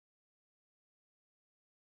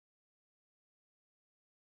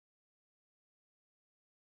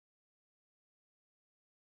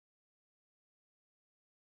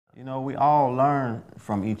You know, we all learn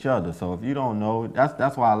from each other. So if you don't know,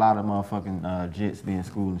 that's why a lot of motherfucking jits be in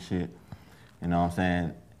school and shit. You know what I'm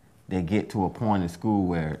saying? They get to a point in school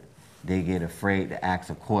where they get afraid to ask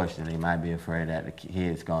a question. They might be afraid that the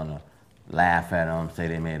kid's gonna laugh at them, say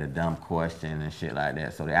they made a dumb question and shit like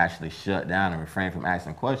that. So they actually shut down and refrain from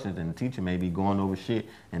asking questions, and the teacher may be going over shit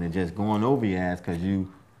and they're just going over your ass because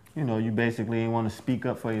you know, you basically want to speak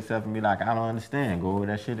up for yourself and be like, I don't understand, go over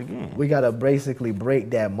that shit again. We got to basically break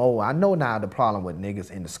that mold. I know now the problem with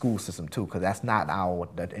niggas in the school system too, because that's not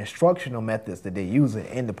the instructional methods that they're using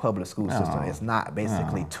in the public school system. It's not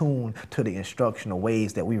basically tuned to the instructional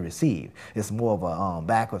ways that we receive. It's more of a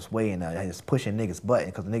backwards way, and it's pushing niggas' button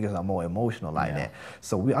because niggas are more emotional like that.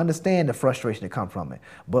 So we understand the frustration that comes from it,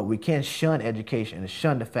 but we can't shun education and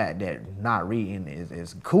shun the fact that not reading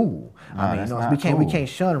is cool. I mean, you know, we can't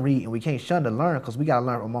shun read and we can't shun to learn, because we gotta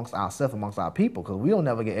learn amongst ourselves, amongst our people, because we don't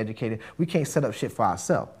never get educated. We can't set up shit for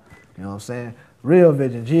ourselves. You know what I'm saying? Real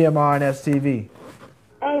Vision, GMRNStv.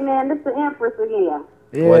 Hey man, this is the Empress again.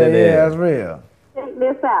 Yeah, that's real. Check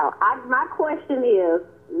this out. My question is,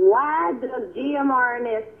 why does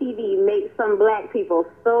GMRNStv make some black people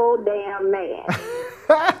so damn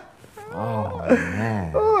mad? Oh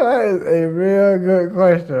man. Oh, that is a real good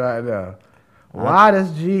question right now. Why does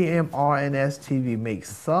GMRNStv make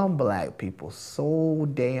some black people so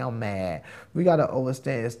damn mad? We gotta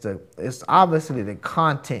understand it's obviously the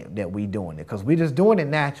content that we doing it, because we just doing it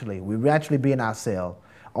naturally. We actually being ourselves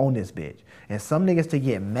on this bitch. And some niggas to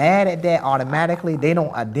get mad at that automatically, they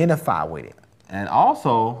don't identify with it. And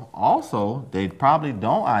also, they probably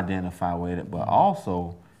don't identify with it, but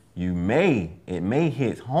also it may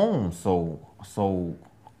hit home so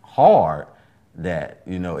hard that,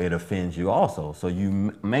 you know, it offends you also. So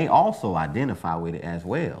you may also identify with it as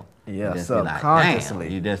well. Yeah, subconsciously.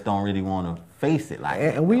 Like, you just don't really want to face it like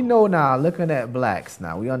that. And we know now, looking at blacks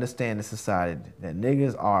now, we understand the society that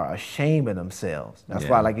niggas are ashamed of themselves. That's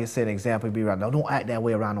why, like you said, an example would be right, no, don't act that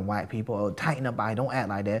way around the white people, or tighten up, don't act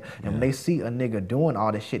like that. And when they see a nigga doing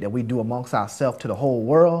all this shit that we do amongst ourselves to the whole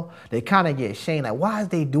world, they kind of get ashamed. Like, why is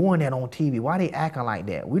they doing that on TV? Why they acting like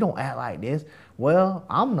that? We don't act like this. Well,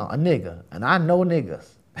 I'm not a nigga, and I know niggas.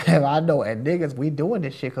 I know, and niggas, we doing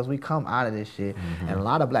this shit because we come out of this shit. And a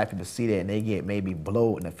lot of black people see that and they get maybe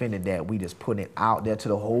blowed and offended that we just put it out there to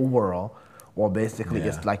the whole world. Or basically,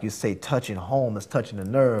 it's like you say, touching home, it's touching the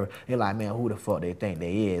nerve. They're like, man, who the fuck they think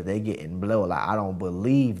they is? They getting blowed like, I don't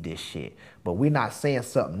believe this shit. But we're not saying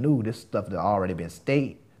something new. This stuff that already been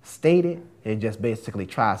stated. It just basically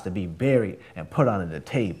tries to be buried and put under the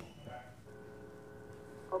table.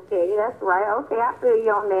 Okay, that's right. Okay, I feel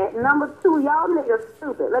you on that. Number two, y'all niggas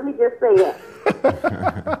stupid. Let me just say that.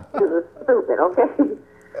 Niggas stupid, okay?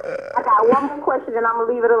 I got one more question and I'm going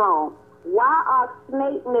to leave it alone. Why are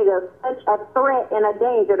snake niggas such a threat and a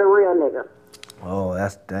danger to real niggas? Oh,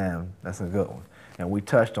 that's a good one. And we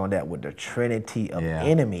touched on that with the Trinity of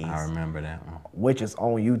Enemies. I remember that one. Which is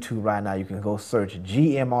on YouTube right now. You can go search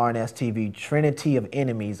GMRNStv Trinity of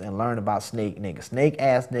Enemies and learn about snake niggas. Snake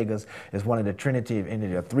ass niggas is one of the Trinity of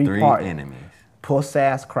Enemies. There are three enemies. Puss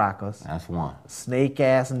ass crackers. That's one. Snake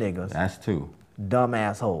ass niggas. That's two. Dumb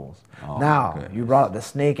assholes. Oh, now, goodness. you brought up the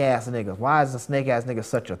snake ass niggas. Why is the snake ass nigga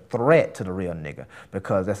such a threat to the real nigga?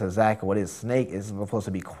 Because that's exactly what it is. Snake is supposed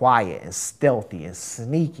to be quiet and stealthy and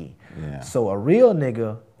sneaky. Yeah. So a real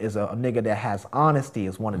nigga is a nigga that has honesty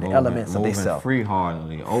as one of the elements of themselves.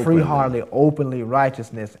 Free-heartedly, openly. Free-heartedly, openly,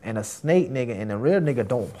 righteousness. And a snake nigga and a real nigga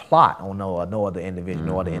don't plot on no other individual,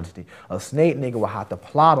 no other entity. A snake nigga will have to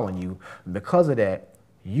plot on you. Because of that,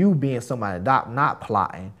 you being somebody not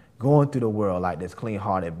plotting, going through the world like this,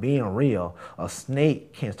 clean-hearted, being real, a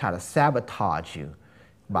snake can try to sabotage you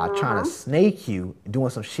by trying to snake you,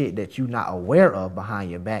 doing some shit that you're not aware of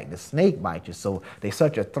behind your back. The snake bites you. So they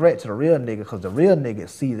such a threat to the real nigga because the real nigga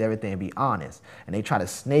sees everything and be honest. And they try to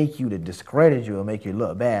snake you to discredit you and make you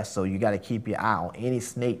look bad. So you got to keep your eye on any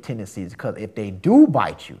snake tendencies, because if they do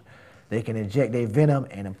bite you, they can inject their venom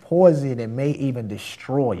and poison and may even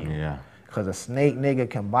destroy you. Yeah. Because a snake nigga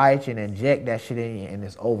can bite you and inject that shit in you and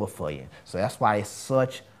it's over for you. So that's why it's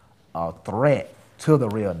such a threat to the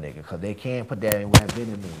real nigga, because they can't put that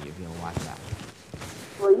venom in you if you don't watch out.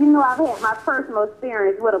 Well, you know, I've had my personal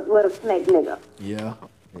experience with a snake nigga. Yeah.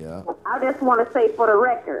 I just want to say for the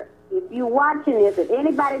record, if you watching this, if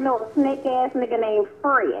anybody know a snake ass nigga named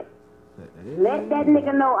Fred, let that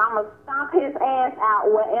nigga know I'm going to stomp his ass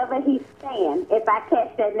out wherever he stand if I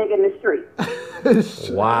catch that nigga in the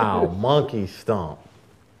street. Wow, monkey stomp.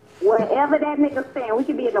 Wherever that nigga stand, we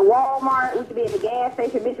could be at the Walmart, we could be at the gas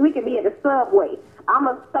station, bitch, we could be at the Subway. I'm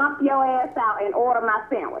going to stomp your ass out and order my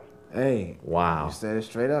sandwich. Hey. Wow. You said it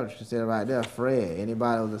straight up. You said it right there. Fred,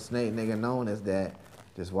 anybody who's a snake nigga known as that,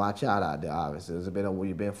 just watch out there, obviously.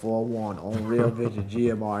 You've been forewarned on Real Vision,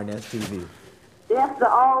 GMRNS TV. That's the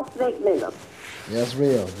all snake nigga. That's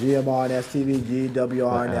real. GMRNS TV,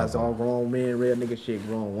 GWRNS, all grown men, real nigga shit,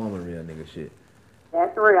 grown woman, real nigga shit.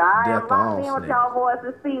 That's real. I Death am to all locked in with snakes. y'all boys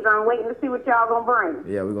this season. I'm waiting to see what y'all gonna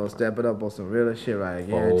bring. Yeah, we're gonna step it up on some real shit right here.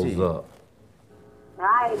 Guarantee. Folds up. All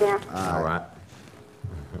right, then. All right.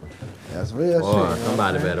 That's real Boy, shit. You know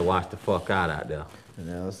somebody what I'm better watch the fuck out there. You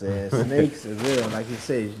know what I'm saying? Snakes is real. Like you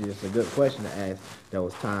said, it's a good question to ask that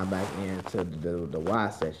was tying back into the Y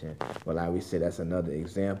session. But like we said, that's another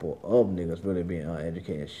example of niggas really being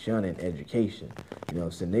uneducated, shunning education. You know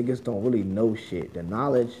what I'm saying? Niggas don't really know shit. The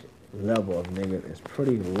knowledge level of niggas is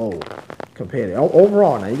pretty low compared to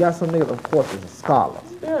overall. Now, you got some niggas, of course, is scholars.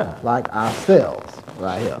 Yeah. Like ourselves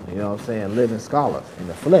right here. You know what I'm saying? Living scholars in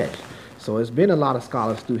the flesh. So it's been a lot of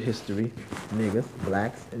scholars through history, niggas,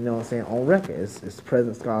 blacks, you know what I'm saying, on record. It's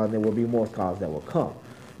present scholars, there will be more scholars that will come,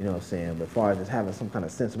 you know what I'm saying, but as far as just having some kind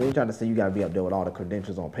of sense, when you're trying to say you got to be up there with all the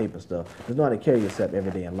credentials on paper stuff, just know how to carry yourself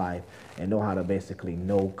every day in life and know how to basically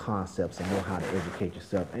know concepts and know how to educate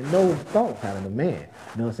yourself and know thought pattern of man, you know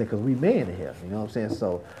what I'm saying, because we man in here, you know what I'm saying,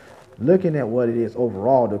 so looking at what it is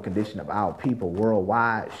overall, the condition of our people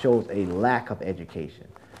worldwide shows a lack of education.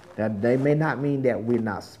 That they may not mean that we're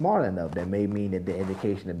not smart enough. That may mean that the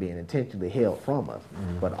education is being intentionally held from us.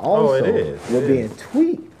 But also, we're being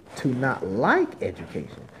tweaked to not like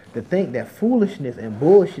education. To think that foolishness and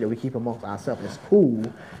bullshit that we keep amongst ourselves is cool,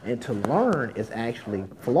 and to learn is actually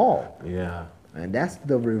flawed. Yeah. And that's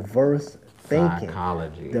the reverse thinking.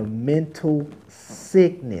 Psychology. The mental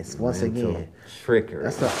sickness, once again. Trickery.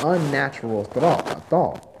 That's an unnatural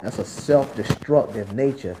thought. That's a self-destructive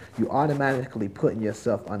nature. You automatically putting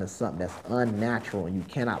yourself under something that's unnatural, and you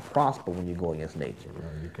cannot prosper when you go against nature.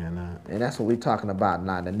 No, you cannot. And that's what we're talking about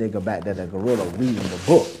now, the nigga back there, the gorilla reading the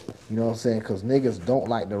book. You know what I'm saying? Because niggas don't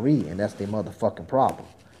like to read, and that's their motherfucking problem.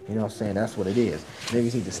 You know what I'm saying? That's what it is.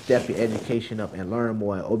 Niggas need to step your education up and learn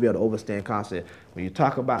more and be able to understand concept. When you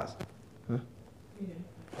talk about... Huh? Yeah.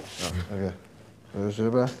 Oh, okay. What you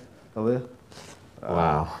about? Over there?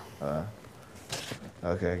 Wow.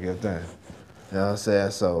 Okay, good thing. You know what I'm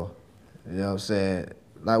saying? So, you know what I'm saying?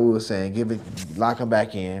 Like we were saying, lock them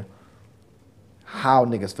back in. How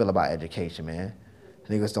niggas feel about education, man.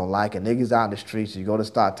 Niggas don't like it. Niggas out in the streets, you go to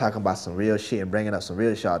start talking about some real shit and bringing up some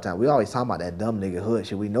real shit all the time. We always talking about that dumb nigga hood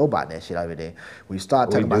shit. We know about that shit every day. When you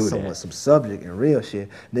start talking about some subject and real shit,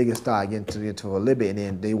 niggas start getting into a little bit and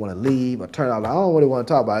then they want to leave or turn out like, I don't really want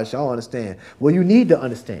to talk about this shit. I don't understand. Well, you need to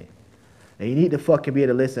understand. And you need to fucking be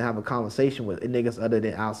able to listen and have a conversation with niggas other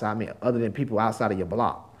than people outside of your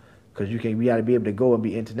block. Cause we gotta be able to go and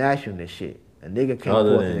be international in this shit. A nigga can't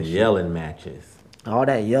other than yelling matches. All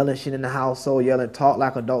that yelling shit in the household, yelling, talk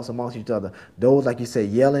like adults amongst each other. Those, like you said,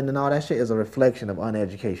 yelling and all that shit is a reflection of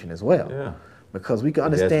uneducation as well. Yeah. Because we can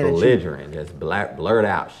understand that belligerent, just blurt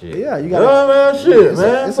out shit. Yeah, you gotta. Shit,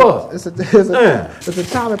 man. It's a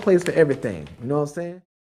time and place for everything. You know what I'm saying?